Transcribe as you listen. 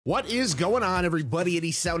What is going on, everybody? It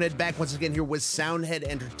is Soundhead back once again here with Soundhead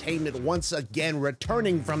Entertainment, once again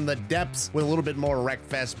returning from the depths with a little bit more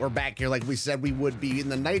Wreckfest. We're back here like we said we would be in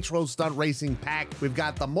the Nitro Stunt Racing pack. We've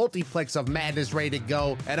got the Multiplex of Madness ready to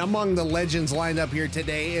go, and among the legends lined up here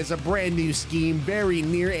today is a brand new scheme very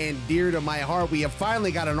near and dear to my heart. We have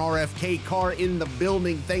finally got an RFK car in the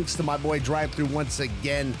building thanks to my boy Drive-Thru once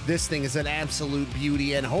again. This thing is an absolute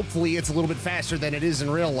beauty, and hopefully it's a little bit faster than it is in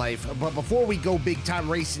real life. But before we go big time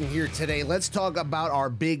racing here today, let's talk about our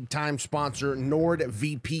big time sponsor,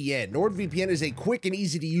 NordVPN. NordVPN is a quick and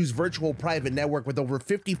easy to use virtual private network with over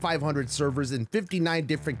 5,500 servers in 59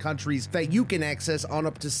 different countries that you can access on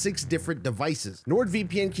up to 6 different devices.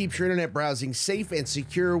 NordVPN keeps your internet browsing safe and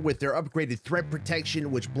secure with their upgraded threat protection,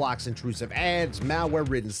 which blocks intrusive ads,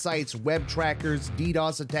 malware-ridden sites, web trackers,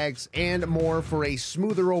 DDoS attacks, and more for a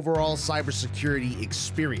smoother overall cybersecurity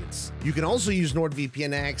experience. You can also use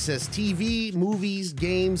NordVPN to access TV, movies,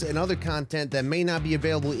 games, and other content that may not be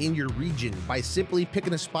available in your region by simply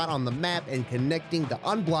picking a spot on the map and connecting to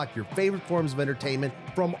unblock your favorite forms of entertainment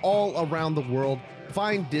from all around the world,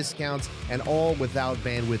 find discounts, and all without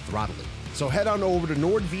bandwidth throttling. So head on over to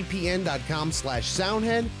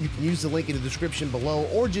nordvpn.com/soundhead. You can use the link in the description below,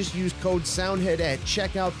 or just use code SOUNDHEAD at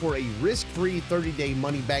checkout for a risk-free 30-day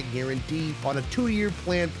money-back guarantee on a 2-year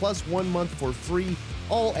plan plus 1 month for free,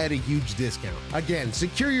 all at a huge discount. Again,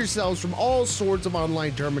 secure yourselves from all sorts of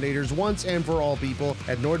online terminators once and for all people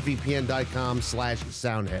at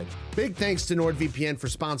nordvpn.com/soundhead. Big thanks to NordVPN for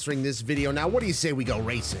sponsoring this video. Now, what do you say we go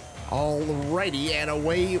racing? Alrighty, and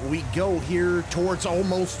away we go here towards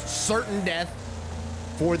almost certain death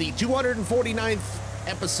for the 249th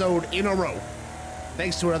episode in a row.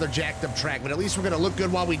 Thanks to another jacked up track, but at least we're gonna look good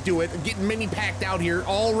while we do it. I'm getting mini packed out here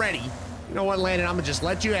already. You know what, Landon? I'm gonna just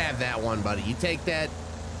let you have that one, buddy. You take that.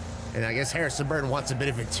 And I guess Harrison Burton wants a bit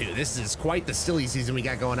of it too. This is quite the silly season we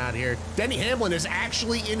got going out here. Denny Hamlin is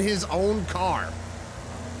actually in his own car.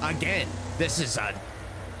 Again, this is a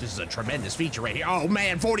tremendous feature right here. Oh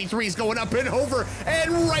man, 43 is going up and over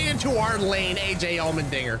and right into our lane. AJ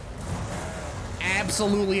Allmendinger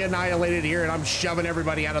absolutely annihilated here, and I'm shoving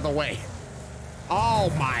everybody out of the way. Oh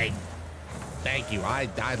my, thank you. I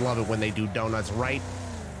love it when they do donuts right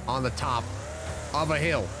on the top of a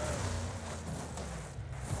hill.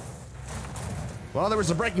 Well, there was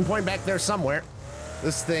a breaking point back there somewhere.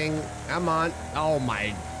 This thing, I'm on. Oh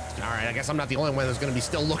my, all right, I guess I'm not the only one that's gonna be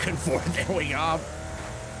still looking for it. There we go.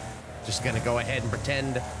 Just gonna go ahead and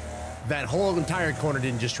pretend that whole entire corner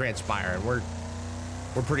didn't just transpire, and we're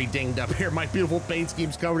pretty dinged up here. My beautiful paint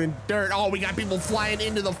scheme's covered in dirt. Oh, we got people flying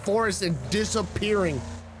into the forest and disappearing.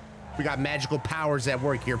 We got magical powers at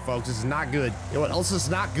work here, folks. This is not good. You know what else is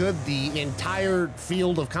not good? The entire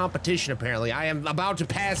field of competition, apparently. I am about to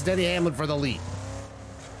pass Denny Hamlin for the lead.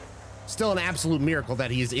 Still an absolute miracle that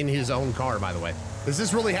he is in his own car, by the way. Is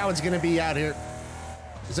this really how it's gonna be out here?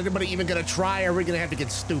 Is anybody even gonna try, or are we gonna have to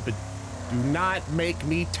get stupid? Do not make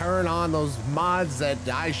me turn on those mods that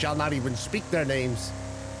I shall not even speak their names.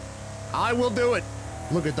 I will do it.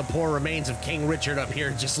 Look at the poor remains of King Richard up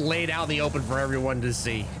here, just laid out in the open for everyone to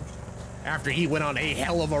see. After he went on a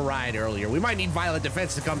hell of a ride earlier. We might need Violent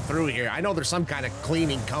Defense to come through here. I know there's some kind of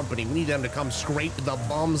cleaning company. We need them to come scrape the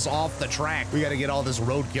bums off the track. We gotta get all this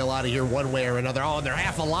roadkill out of here one way or another. Oh, and they're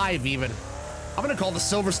half alive even. I'm gonna call the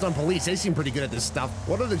Silverstone police. They seem pretty good at this stuff.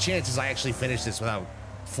 What are the chances I actually finish this without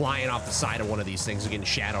flying off the side of one of these things and getting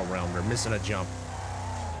shadow realmed or missing a jump?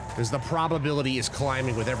 Because the probability is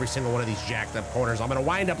climbing with every single one of these jacked up corners. I'm gonna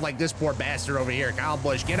wind up like this poor bastard over here. Kyle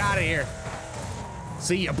Busch, get out of here.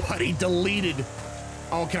 See ya, buddy, deleted.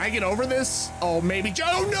 Oh, can I get over this? Oh, maybe,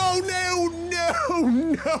 oh, no,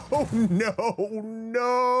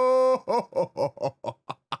 no.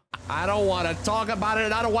 I don't want to talk about it,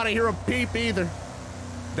 and I don't want to hear a peep either.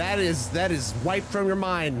 That is wiped from your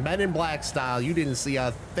mind, Men in Black style. You didn't see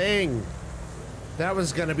a thing. That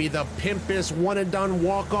was gonna be the pimpest one and done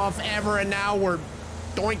walk off ever, and now we're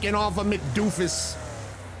doinking off a McDoofus.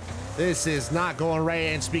 This is not going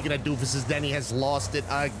right. And speaking of doofuses, Denny has lost it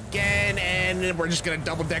again, and we're just gonna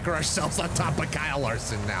double decker ourselves on top of Kyle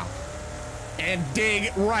Larson now and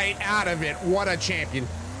dig right out of it. What a champion.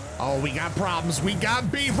 Oh, we got problems. We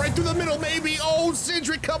got beef right through the middle, maybe. Oh,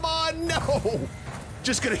 Cindric, come on. No.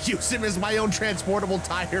 Just gonna use him as my own transportable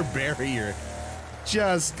tire barrier.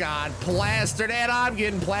 Just got plastered, and I'm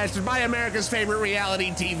getting plastered by America's favorite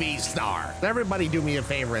reality TV star. Everybody do me a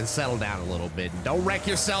favor and settle down a little bit. Don't wreck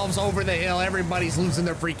yourselves over the hill. Everybody's losing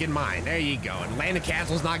their freaking mind. There you go. And Landon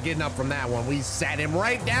Castle's not getting up from that one. We sat him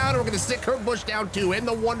right down. We're gonna sit Kurt Busch down too in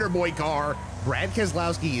the Wonder Boy car. Brad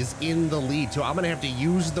Keselowski is in the lead, so I'm gonna have to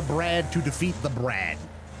use the Brad to defeat the Brad.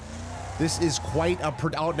 This is quite a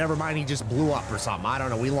oh, never mind, he just blew up or something. I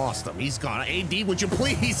don't know, we lost him. He's gone. AD, would you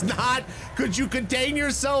please not? Could you contain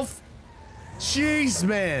yourself? Jeez,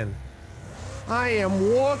 man. I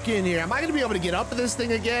am walking here. Am I gonna be able to get up this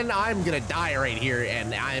thing again? I'm gonna die right here,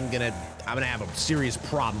 and I'm gonna have a serious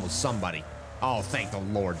problem with somebody. Oh, thank the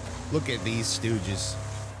Lord. Look at these stooges.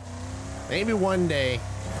 Maybe one day,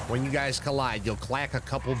 when you guys collide, you'll clack a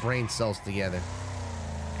couple brain cells together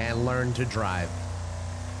and learn to drive.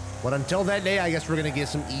 But until that day, I guess we're gonna get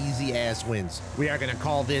some easy ass wins. We are gonna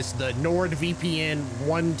call this the NordVPN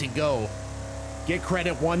 1 to go. Get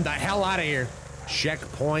credit 1 the hell out of here.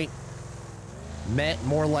 Checkpoint met,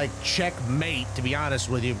 more like checkmate, to be honest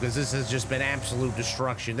with you, because this has just been absolute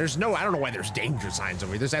destruction. There's no, I don't know why there's danger signs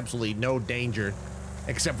over here. There's absolutely no danger,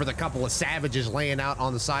 except for the couple of savages laying out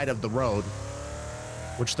on the side of the road,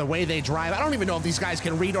 which the way they drive, I don't even know if these guys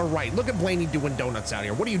can read or write. Look at Blaney doing donuts out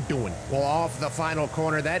here. What are you doing? Well, off the final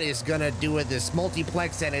corner, that is gonna do it. This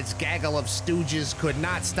multiplex and its gaggle of stooges could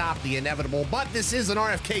not stop the inevitable, but this is an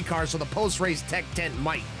RFK car, so the post-race tech tent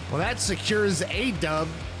might. Well, that secures a dub.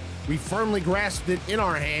 We firmly grasped it in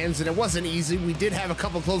our hands, and it wasn't easy. We did have a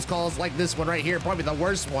couple close calls like this one right here, probably the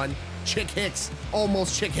worst one. Chick Hicks,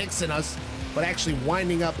 almost Chick Hicks in us, but actually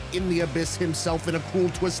winding up in the abyss himself in a cruel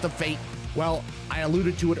twist of fate. Well, I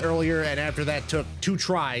alluded to it earlier, and after that took 2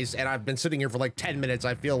 tries, and I've been sitting here for like 10 minutes.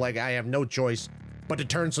 I feel like I have no choice but to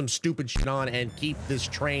turn some stupid shit on and keep this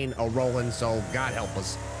train a-rolling, so God help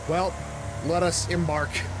us. Well, let us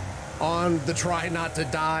embark on the try not to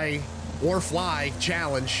die or fly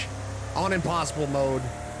challenge on impossible mode,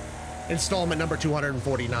 installment number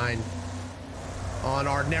 249 on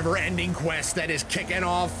our never-ending quest that is kicking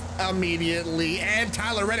off immediately, and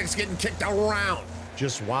Tyler Reddick's getting kicked around.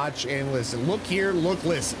 Just watch and listen. Look here, look,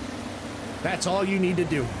 listen. That's all you need to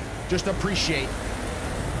do. Just appreciate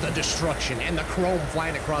the destruction and the chrome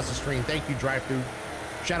flying across the screen. Thank you, drive-thru.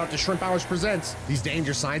 Shout out to Shrimp Hours Presents. These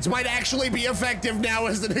danger signs might actually be effective now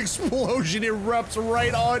as an explosion erupts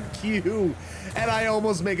right on cue. And I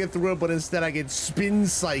almost make it through it, but instead I get spin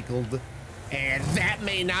cycled. And that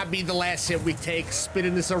may not be the last hit we take.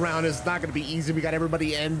 Spinning this around is not gonna be easy. We got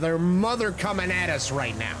everybody and their mother coming at us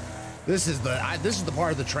right now. This is the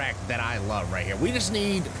part of the track that I love right here. We just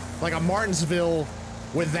need like a Martinsville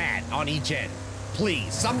with that on each end.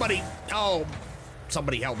 Please, somebody, oh,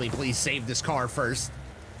 somebody help me, please save this car first.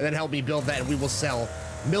 And then help me build that, and we will sell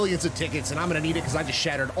millions of tickets, and I'm gonna need it because I just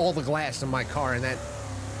shattered all the glass in my car, and that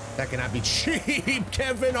cannot be cheap.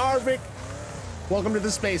 Kevin Harvick, welcome to the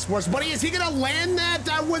Space Force. Buddy, is he gonna land that?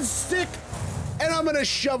 That was sick. And I'm gonna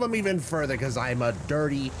shove him even further because I'm a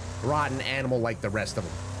dirty, rotten animal like the rest of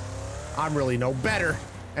them. I'm really no better.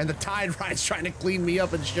 And the Tide Ride's trying to clean me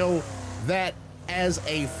up and show that as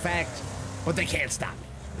a fact, but they can't stop me.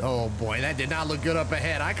 Oh boy, that did not look good up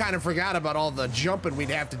ahead. I kind of forgot about all the jumping we'd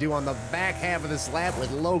have to do on the back half of this lap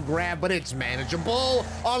with low grab, but it's manageable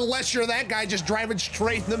unless you're that guy just driving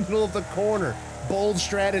straight in the middle of the corner. Bold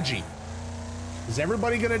strategy. Is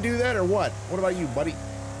everybody gonna do that or what? What about you, buddy?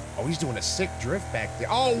 Oh, he's doing a sick drift back there.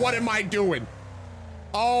 Oh, what am I doing?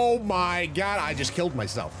 Oh my God, I just killed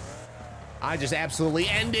myself. I just absolutely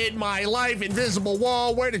ended my life. Invisible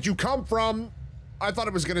wall, where did you come from? I thought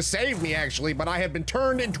it was gonna save me actually, but I have been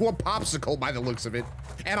turned into a popsicle by the looks of it.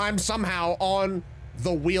 And I'm somehow on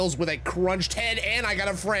the wheels with a crunched head, and I got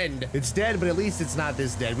a friend. It's dead, but at least it's not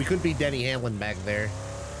this dead. We could be Denny Hamlin back there.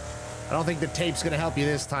 I don't think the tape's gonna help you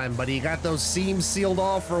this time, buddy. You got those seams sealed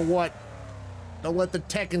off or what? Don't let the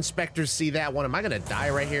tech inspectors see that one. Am I gonna die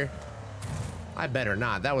right here? I better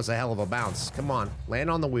not. That was a hell of a bounce. Come on, land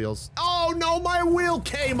on the wheels. Oh no, my wheel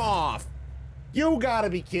came off. You gotta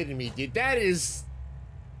be kidding me, dude. That is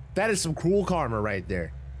some cruel karma right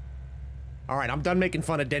there. All right, I'm done making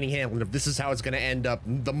fun of Denny Hamlin if this is how it's gonna end up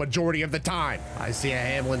the majority of the time. I see a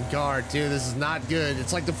Hamlin car too. This is not good.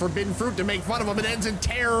 It's like the forbidden fruit to make fun of him. It ends in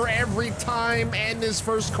terror every time, and this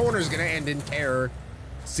first corner is gonna end in terror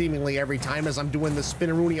seemingly every time as I'm doing the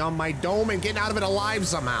spin-a-rooney on my dome and getting out of it alive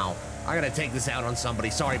somehow. I gotta take this out on somebody.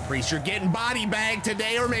 Sorry, Priest, you're getting body bagged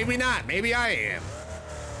today, or maybe not. Maybe I am.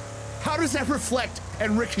 How does that reflect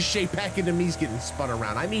and ricochet back into me's getting spun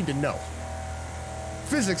around? I need to know.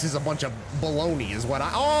 Physics is a bunch of baloney is what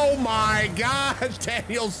oh my gosh,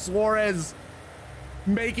 Daniel Suarez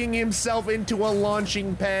making himself into a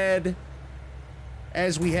launching pad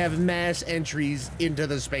as we have mass entries into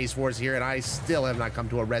the Space Force here, and I still have not come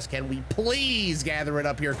to a rest. Can we please gather it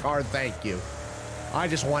up here, car? Thank you. I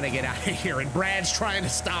just want to get out of here, and Brad's trying to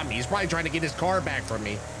stop me. He's probably trying to get his car back from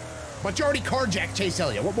me. But you already carjacked Chase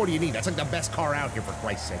Elliott. What more do you need? That's like the best car out here, for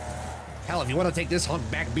Christ's sake. Hell, if you want to take this hunk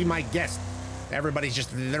back, be my guest. Everybody's just,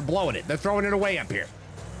 they're blowing it. They're throwing it away up here.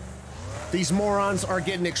 These morons are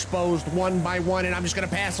getting exposed one by one, and I'm just gonna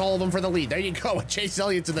pass all of them for the lead. There you go, Chase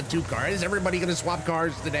Elliott's in the 2 car. Is everybody gonna swap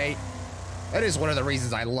cars today? That is one of the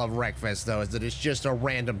reasons I love Wreckfest, though, is that it's just a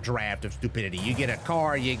random draft of stupidity. You get a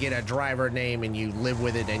car, you get a driver name, and you live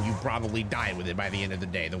with it, and you probably die with it by the end of the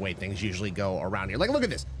day, the way things usually go around here. Like, look at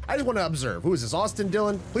this. I just want to observe. Who is this, Austin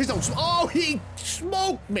Dillon? Please don't oh, he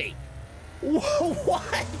smoked me.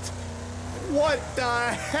 What? What the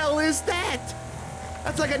hell is that?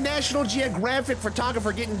 That's like a National Geographic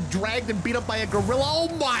photographer getting dragged and beat up by a gorilla.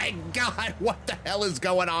 Oh my God, what the hell is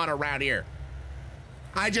going on around here?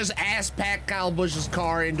 I just ass-packed Kyle Busch's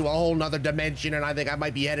car into a whole nother dimension, and I think I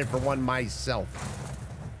might be headed for one myself.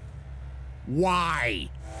 Why?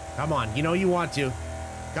 Come on, you know you want to.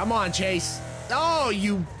 Come on, Chase. Oh,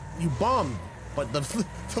 you bum. But the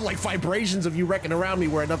like vibrations of you wrecking around me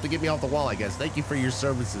were enough to get me off the wall, I guess. Thank you for your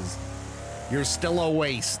services. You're still a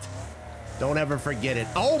waste. Don't ever forget it.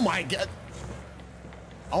 Oh my God.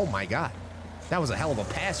 Oh my God. That was a hell of a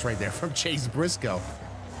pass right there from Chase Briscoe,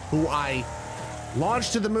 who I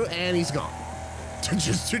launched to the moon, and he's gone.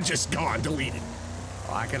 just gone, deleted.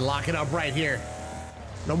 Oh, I can lock it up right here.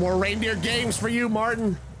 No more reindeer games for you,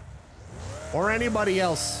 Martin, or anybody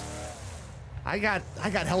else. I got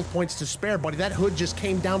health points to spare, buddy. That hood just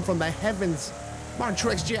came down from the heavens. Martin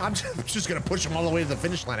Truex, I'm just gonna push him all the way to the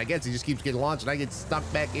finish line. I guess he just keeps getting launched, and I get stuck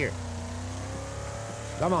back here.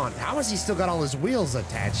 Come on, how has he still got all his wheels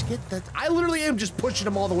attached? Get that. I literally am just pushing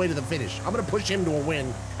him all the way to the finish. I'm gonna push him to a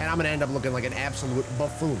win, and I'm gonna end up looking like an absolute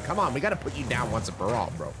buffoon. Come on, we gotta put you down once and for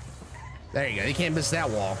all, bro. There you go, you can't miss that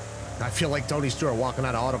wall. I feel like Tony Stewart walking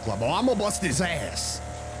out of Auto Club. Oh, I'm gonna bust his ass.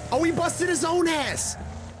 Oh, he busted his own ass.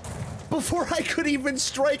 Before I could even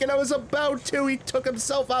strike, and I was about to, he took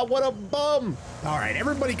himself out. What a bum. All right,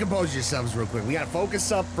 everybody compose yourselves real quick. We gotta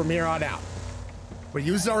focus up from here on out. We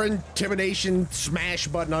used our intimidation smash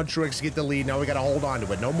button on Truex to get the lead. Now we gotta hold on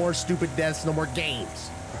to it. No more stupid deaths, no more games.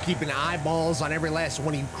 We're keeping eyeballs on every last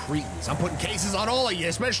one of you cretins. I'm putting cases on all of you,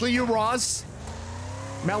 especially you, Ross.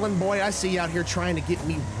 Melon Boy, I see you out here trying to get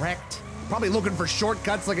me wrecked. Probably looking for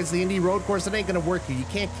shortcuts like it's the Indy road course. It ain't gonna work here. You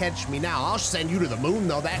can't catch me now. I'll send you to the moon,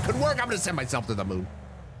 though. That could work. I'm gonna send myself to the moon.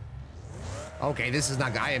 Okay, this is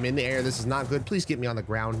not good. I am in the air. This is not good. Please get me on the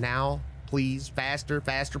ground now. Please, faster,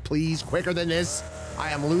 faster, please, quicker than this.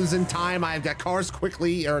 I am losing time. I've got cars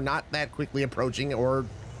quickly, or not that quickly approaching, or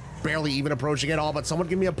barely even approaching at all, but someone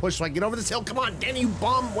give me a push so I can get over this hill. Come on, Danny, you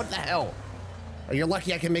bum. What the hell? Oh, you're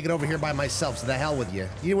lucky I can make it over here by myself, so the hell with you.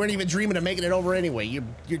 You weren't even dreaming of making it over anyway.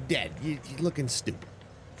 You're dead. You're looking stupid.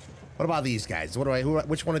 What about these guys?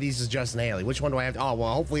 Which one of these is Justin Haley? Which one do I have to, oh,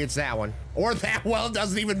 well, hopefully it's that one. Or that, well, it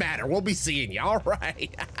doesn't even matter. We'll be seeing you, all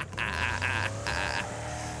right.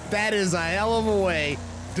 That is a hell of a way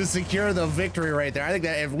to secure the victory right there. I think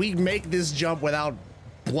that if we make this jump without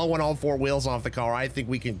blowing all 4 wheels off the car, I think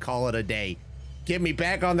we can call it a day. Get me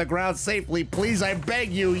back on the ground safely, please, I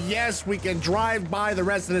beg you. Yes, we can drive by the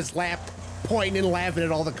rest of this lap, pointing and laughing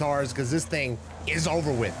at all the cars, because this thing is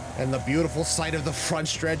over with. And the beautiful sight of the front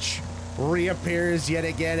stretch reappears yet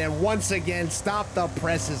again. And once again, stop the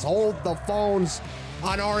presses, hold the phones.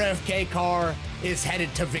 An RFK car is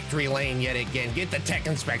headed to victory lane yet again. Get the tech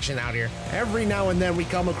inspection out here. Every now and then we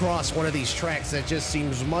come across one of these tracks that just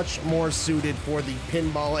seems much more suited for the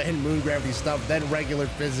pinball and moon gravity stuff than regular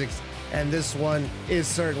physics. And this one is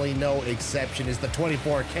certainly no exception, as the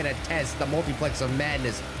 24 can attest. The multiplex of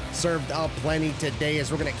madness served up plenty today,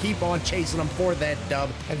 as we're gonna keep on chasing them for that dub,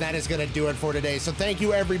 and that is gonna do it for today. So thank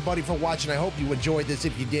you everybody for watching. I hope you enjoyed this.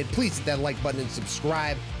 If you did, please hit that like button and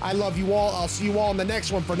subscribe. I love you all. I'll see you all in the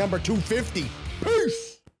next one for number 250. Peace.